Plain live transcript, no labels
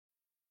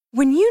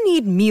When you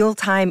need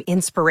mealtime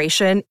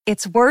inspiration,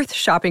 it's worth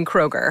shopping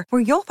Kroger,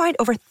 where you'll find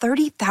over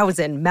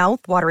 30,000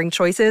 mouth-watering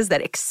choices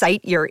that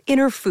excite your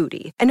inner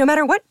foodie. And no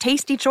matter what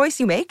tasty choice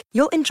you make,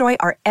 you'll enjoy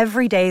our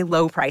everyday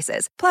low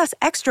prices, plus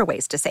extra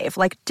ways to save,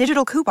 like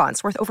digital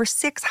coupons worth over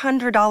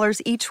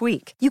 $600 each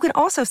week. You can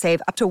also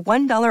save up to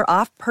 $1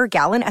 off per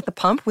gallon at the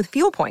pump with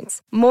fuel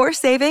points. More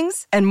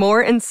savings and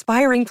more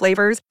inspiring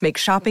flavors make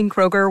shopping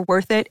Kroger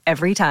worth it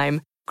every time.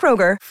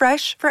 Kroger,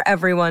 fresh for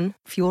everyone.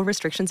 Fuel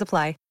restrictions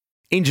apply.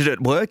 Injured at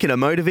work in a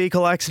motor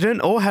vehicle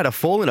accident or had a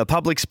fall in a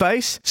public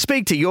space?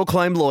 Speak to Your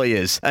Claim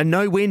Lawyers, a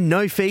no-win,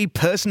 no-fee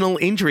personal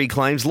injury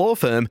claims law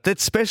firm that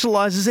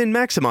specialises in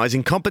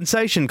maximising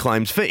compensation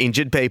claims for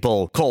injured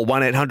people. Call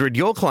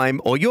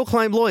 1-800-YOUR-CLAIM or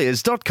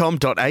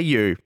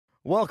yourclaimlawyers.com.au.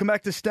 Welcome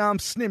back to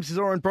Stumps. Snips is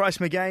and Bryce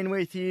McGain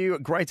with you.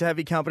 Great to have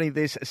your company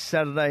this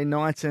Saturday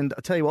night. And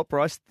I tell you what,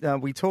 Bryce,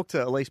 we talked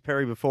to Elise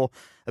Perry before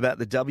about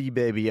the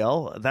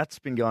WBBL. That's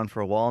been going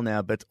for a while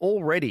now, but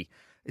already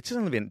it's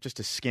only been just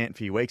a scant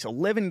few weeks.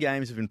 11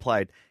 games have been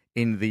played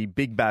in the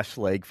Big Bash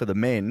League for the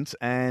men's,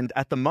 and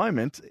at the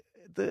moment,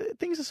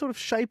 things are sort of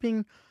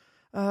shaping.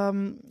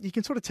 You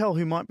can sort of tell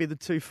who might be the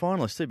two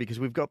finalists too, because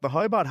we've got the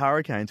Hobart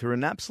Hurricanes, who were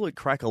an absolute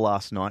cracker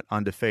last night,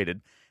 undefeated,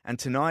 and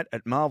tonight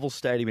at Marvel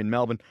Stadium in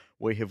Melbourne,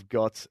 we have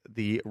got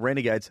the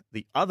Renegades,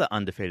 the other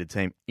undefeated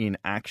team, in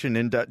action.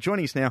 And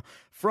joining us now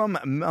from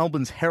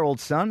Melbourne's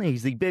Herald Sun,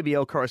 he's the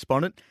BBL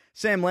correspondent.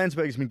 Sam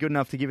Landsberg has been good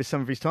enough to give us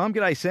some of his time.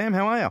 G'day, Sam.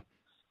 How are you?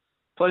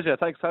 Pleasure.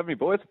 Thanks for having me,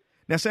 boys.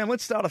 Now, Sam,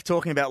 let's start off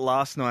talking about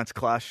last night's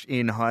clash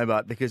in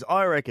Hobart, because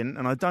I reckon,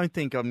 and I don't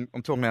think I'm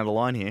talking out of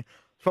line here,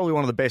 it's probably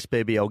one of the best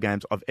BBL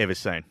games I've ever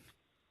seen.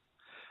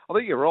 I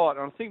think you're right,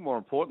 and I think more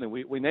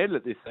importantly, we needed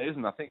it this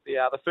season. I think the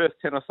first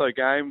 10 or so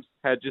games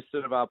had just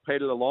sort of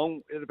petered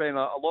along. It had been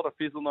a lot of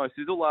fizzle, no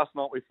sizzle. Last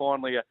night we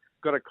finally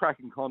got a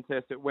cracking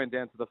contest. It went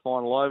down to the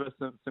final over.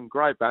 Some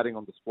great batting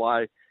on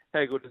display.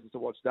 How good is it to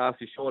watch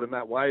Darcy Short and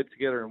Matt Wade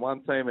together in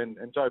one team, and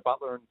Josh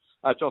Butler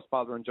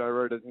and Joe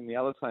Root in the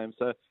other team.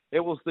 So it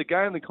was the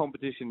game the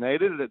competition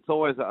needed. It's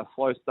always a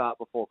slow start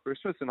before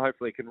Christmas, and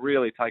hopefully it can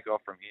really take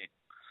off from here.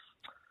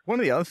 One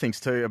of the other things,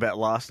 too, about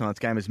last night's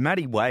game is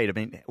Matty Wade. I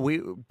mean,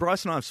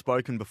 Bryce and I have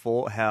spoken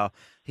before how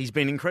he's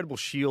been in incredible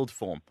Shield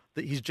form.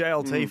 His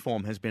JLT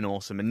form has been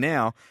awesome. And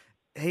now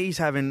he's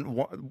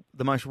having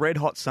the most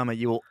red-hot summer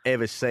you will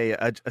ever see.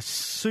 A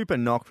super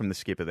knock from the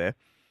skipper there.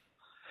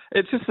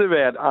 It's just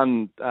about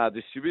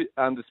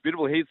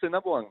undisputable. He's the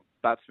number one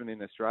batsman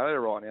in Australia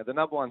right now, the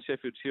number one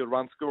Sheffield Shield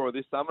run scorer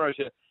this summer, as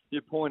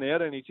you point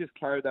out, and he just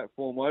carried that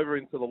form over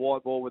into the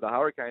white ball with the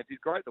Hurricanes. He's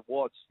great to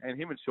watch, and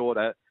him and Short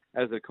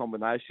as a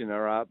combination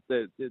they're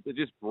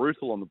just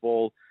brutal on the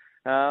ball.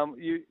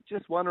 You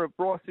just wonder if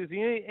Bryce, is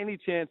there any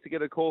chance to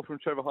get a call from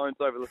Trevor Holmes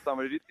over the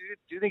summer? Do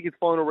you think his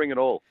phone will ring at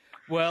all?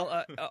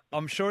 Well,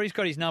 I'm sure he's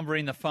got his number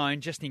in the phone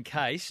just in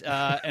case,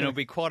 and it'll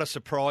be quite a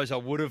surprise, I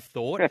would have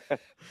thought.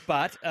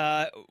 But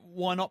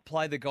why not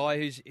play the guy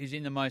who's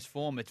in the most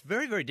form? It's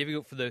very, very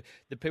difficult for the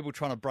people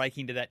trying to break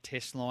into that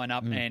test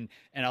lineup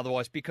and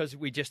otherwise, because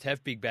we just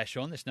have Big Bash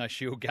on. There's no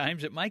Shield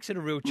games. It makes it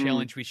a real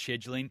challenge with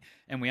scheduling,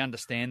 and we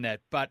understand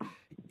that. But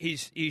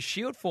his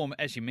Shield form,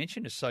 as you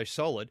mentioned, is so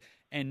solid.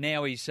 And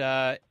now his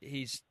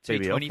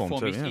T20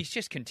 form, too, yeah. He's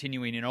just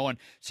continuing it on.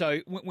 So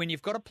when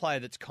you've got a player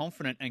that's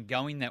confident and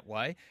going that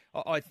way,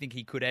 I think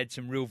he could add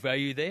some real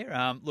value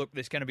there. Look,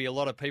 there's going to be a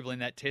lot of people in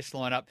that test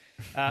lineup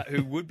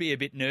who would be a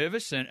bit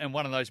nervous, and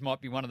one of those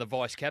might be one of the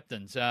vice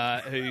captains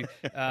who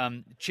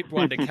chipped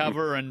one to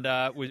cover and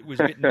was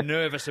a bit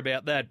nervous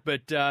about that.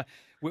 But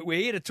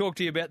we're here to talk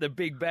to you about the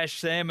Big Bash,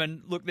 Sam.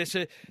 And look, there's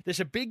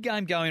a big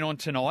game going on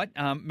tonight.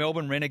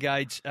 Melbourne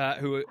Renegades,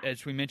 who are,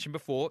 as we mentioned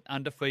before,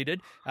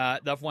 undefeated.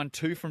 They've won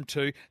 2 from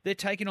 2. They're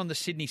taking on the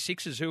Sydney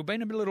Sixers, who have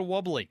been a little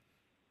wobbly.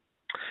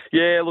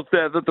 Yeah, look,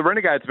 the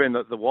Renegades have been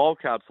the wild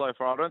card so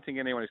far. I don't think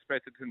anyone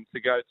expected them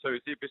to go 2-0,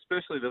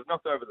 especially they've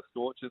knocked over the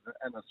Scorchers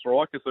and the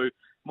Strikers, who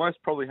most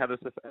probably had us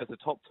as the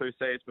top 2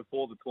 seeds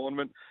before the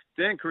tournament.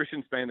 Dan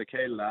Christian's been the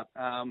key to that.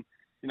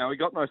 He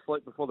got no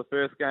sleep before the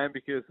first game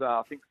because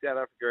I think South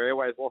Africa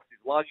Airways lost his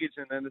luggage,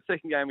 and then the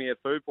second game he had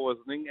food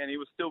poisoning, and he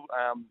was still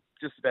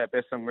just about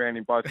best on ground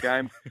in both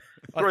games.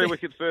 3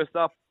 wickets first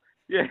up.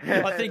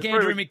 Yeah, I think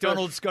Andrew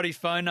McDonald's got his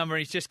phone number, and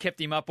he's just kept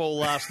him up all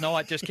last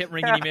night, just kept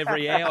ringing him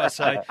every hour,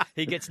 so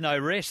he gets no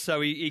rest, so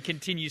he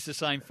continues the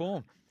same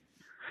form.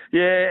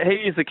 Yeah,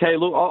 he is the key.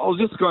 Look, I was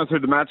just going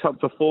through the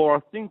matchup before. I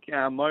think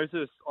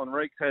Moses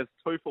Henriques has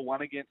 2 for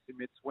 1 against him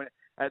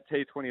at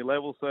T20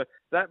 level, so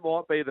that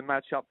might be the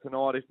matchup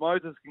tonight. If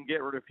Moses can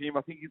get rid of him,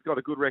 I think he's got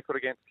a good record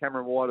against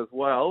Cameron White as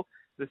well.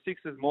 The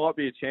Sixers might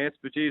be a chance,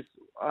 but geez,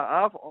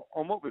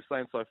 on what we've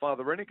seen so far,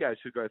 the Renegades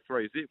should go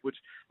 3-0, which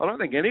I don't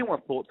think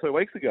anyone thought 2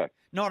 weeks ago.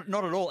 Not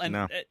at all,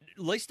 and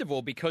least of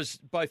all because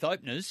both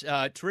openers,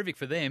 terrific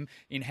for them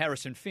in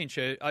Harris and Finch,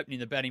 are opening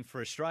the batting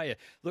for Australia.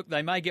 Look,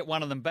 they may get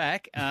one of them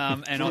back,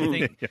 and I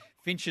think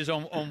Finch is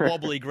on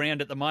wobbly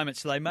ground at the moment,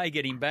 so they may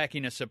get him back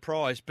in a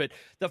surprise. But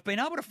they've been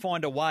able to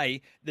find a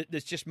way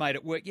that's just made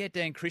it work. Yeah,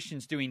 Dan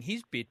Christian's doing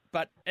his bit,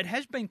 but it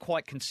has been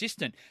quite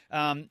consistent.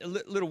 A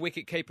little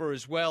wicket keeper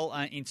as well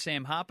in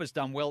Sam Harper's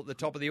done well at the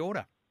top of the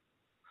order.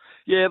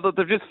 Yeah, look,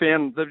 they've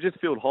just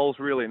filled holes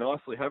really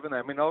nicely, haven't they?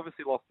 I mean,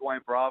 obviously lost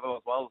Dwayne Bravo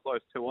as well as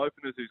those two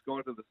openers who's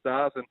gone to the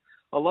Stars, and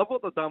I love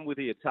what they've done with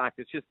the attack.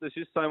 There's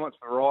just so much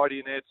variety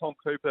in there. Tom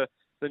Cooper,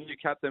 the new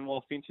captain,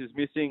 while Finch is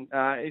missing,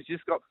 he's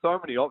just got so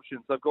many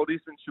options. They've got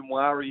Isman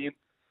Shamwari in,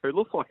 who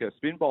looks like a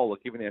spin bowler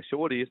given how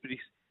short he is, but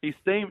he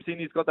steams in.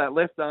 He's got that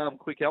left arm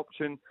quick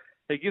option.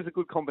 He gives a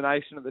good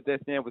combination at the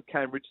death now with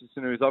Kane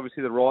Richardson, who's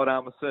obviously the right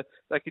armer. So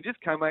they can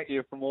just come at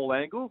you from all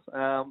angles.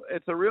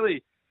 It's a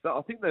really...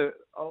 I think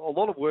a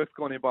lot of work's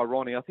gone in by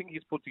Ronnie. I think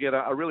he's put together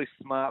a really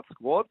smart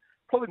squad.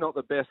 Probably not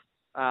the best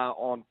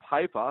on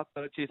paper,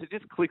 but it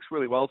just clicks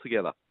really well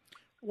together.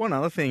 One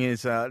other thing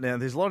is, now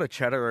there's a lot of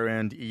chatter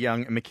around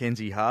young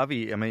Mackenzie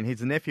Harvey. I mean, he's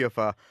the nephew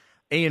of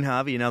Ian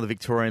Harvey, another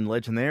Victorian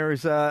legend there.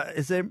 Is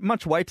there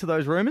much weight to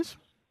those rumours?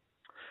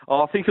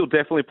 I think he'll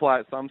definitely play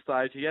at some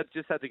stage. He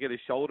just had to get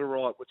his shoulder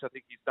right, which I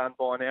think he's done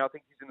by now. I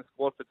think he's in the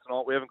squad for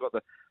tonight. We haven't got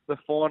the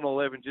final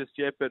 11 just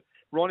yet, but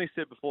Ronnie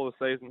said before the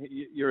season,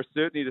 you're a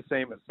certainty to see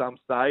him at some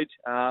stage.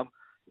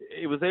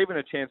 It was even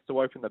a chance to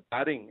open the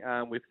batting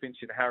with Finch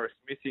and Harris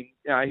missing.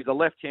 He's a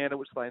left-hander,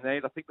 which they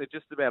need. I think they're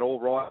just about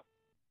all right.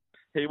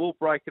 He will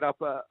break it up.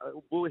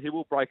 He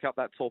will break up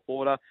that top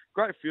order.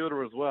 Great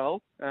fielder as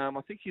well.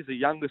 I think he's the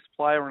youngest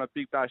player on a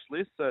Big Bash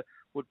list, so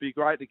would be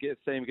great to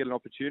see him get an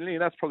opportunity,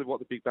 and that's probably what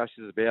the Big Bash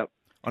is about.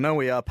 I know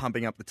we are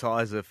pumping up the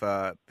tyres of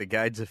the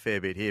Gades a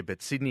fair bit here,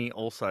 but Sydney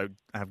also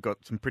have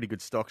got some pretty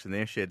good stocks in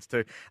their sheds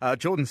too.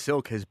 Jordan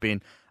Silk has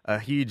been a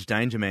huge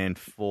danger man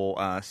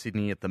for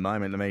Sydney at the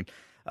moment. I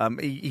mean,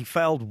 he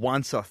failed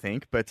once, I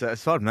think, but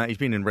aside from that, he's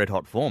been in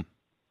red-hot form.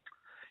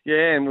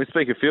 Yeah, and we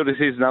speak of fielders.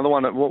 He's another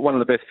one of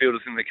the best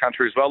fielders in the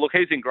country as well. Look,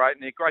 he's in great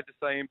nick. Great to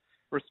see him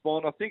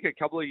respond. I think a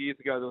couple of years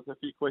ago there was a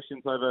few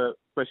question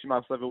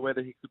marks over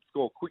whether he could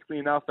score quickly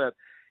enough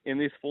in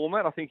this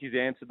format. I think he's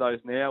answered those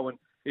now, and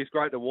he's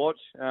great to watch.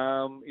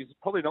 He's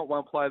probably not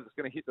one player that's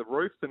going to hit the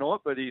roof tonight,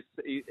 but he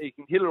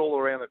can hit it all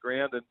around the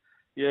ground,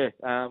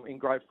 and in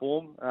great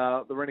form.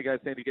 The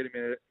Renegades need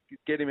to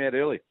get him out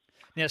early.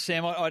 Now,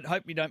 Sam, I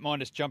hope you don't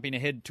mind us jumping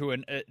ahead to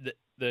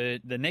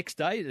the next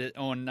day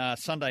on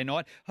Sunday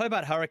night.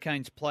 Hobart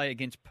Hurricanes play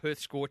against Perth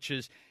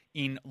Scorchers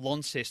in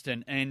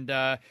Launceston, and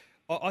I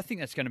think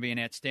that's going to be an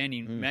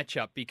outstanding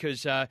matchup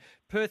because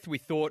Perth, we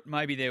thought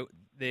maybe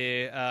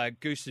their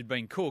goose had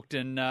been cooked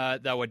and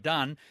they were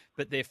done,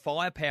 but their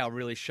firepower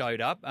really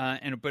showed up, but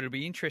it'll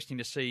be interesting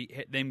to see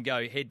them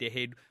go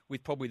head-to-head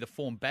with probably the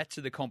form bats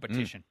of the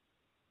competition.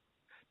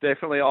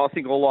 Definitely. I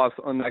think all eyes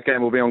on that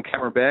game will be on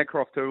Cameron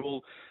Bancroft, who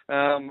will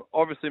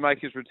obviously make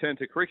his return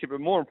to cricket, but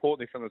more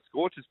importantly from the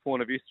Scorchers'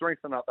 point of view,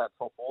 strengthen up that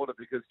top order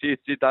because, geez,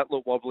 did that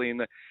look wobbly in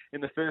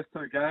the first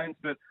two games.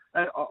 But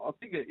I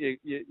think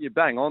you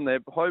bang on there.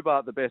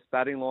 Hobart, the best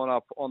batting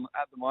lineup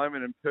at the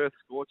moment, and Perth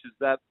Scorchers,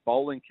 that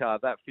bowling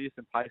card, that fierce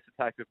and pace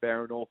attack with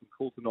Barron North and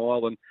Coulton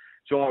Isle and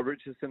Jai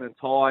Richardson and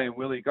Ty and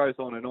Willie goes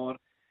on and on.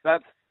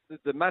 That's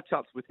the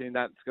matchups within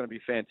that's going to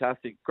be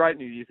fantastic. Great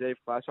New Year's Eve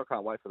clash. I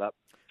can't wait for that.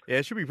 Yeah,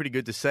 it should be pretty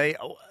good to see.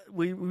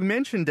 We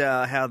mentioned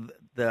how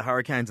the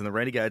Hurricanes and the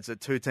Renegades are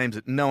two teams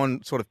that no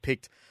one sort of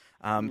picked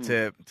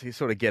to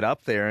sort of get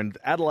up there. And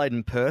Adelaide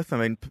and Perth, I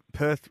mean,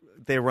 Perth,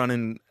 their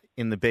run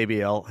in the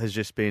BBL has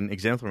just been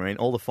exemplary. I mean,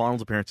 all the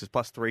finals appearances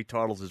plus 3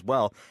 titles as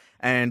well.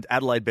 And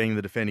Adelaide being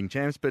the defending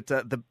champs. But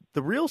the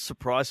real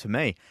surprise for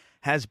me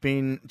has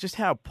been just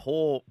how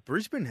poor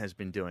Brisbane has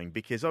been doing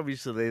because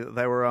obviously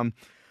they were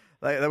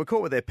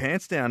caught with their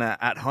pants down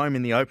at home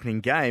in the opening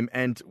game.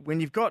 And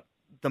when you've got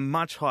the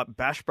much-hyped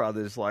Bash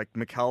brothers like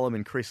McCullum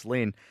and Chris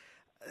Lynn,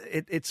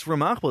 it's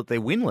remarkable that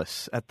they're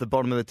winless at the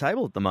bottom of the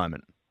table at the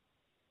moment.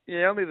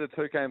 Yeah, only the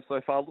 2 games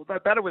so far. They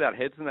batted without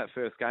heads in that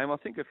first game. I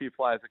think a few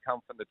players have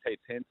come from the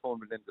T10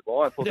 tournament in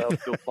Dubai. I thought they were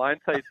still playing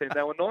T10.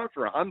 They were 9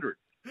 for 100.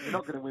 You're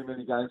not going to win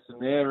many games from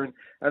there. And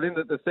then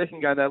the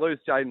second game, they lose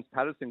Jaden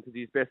Patterson because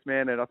he's best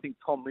man, and I think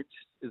Tom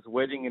Lynch's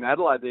wedding in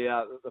Adelaide,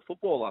 the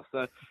footballer.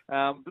 So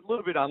a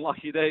little bit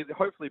unlucky there.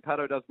 Hopefully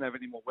Pato doesn't have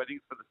any more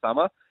weddings for the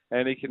summer,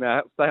 and he can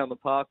stay on the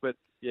park. But,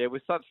 yeah,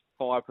 with such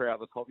firepower at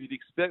the top, you'd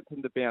expect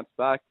him to bounce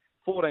back.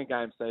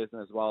 14-game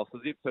season as well. So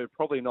Zip 2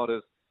 probably not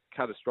as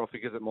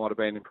catastrophic as it might have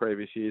been in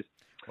previous years.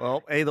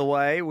 Well, either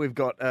way, we've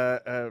got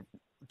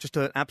just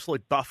an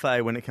absolute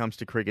buffet when it comes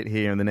to cricket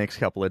here in the next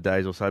couple of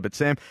days or so. But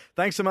Sam,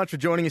 thanks so much for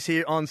joining us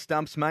here on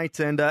Stumps, mate,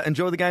 and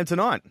enjoy the game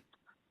tonight.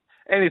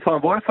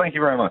 Anytime, boys. Thank you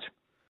very much.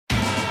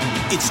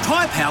 It's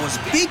Tyre Power's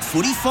Big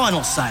Footy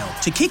Final Sale.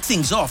 To kick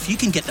things off, you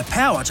can get the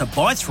power to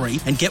buy 3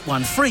 and get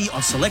 1 free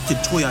on selected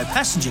Toyo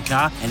passenger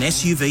car and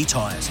SUV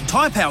tyres.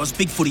 Tyre Power's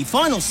Big Footy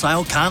Final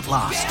Sale can't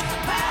last.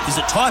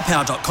 Visit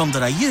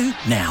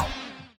tyrepower.com.au now.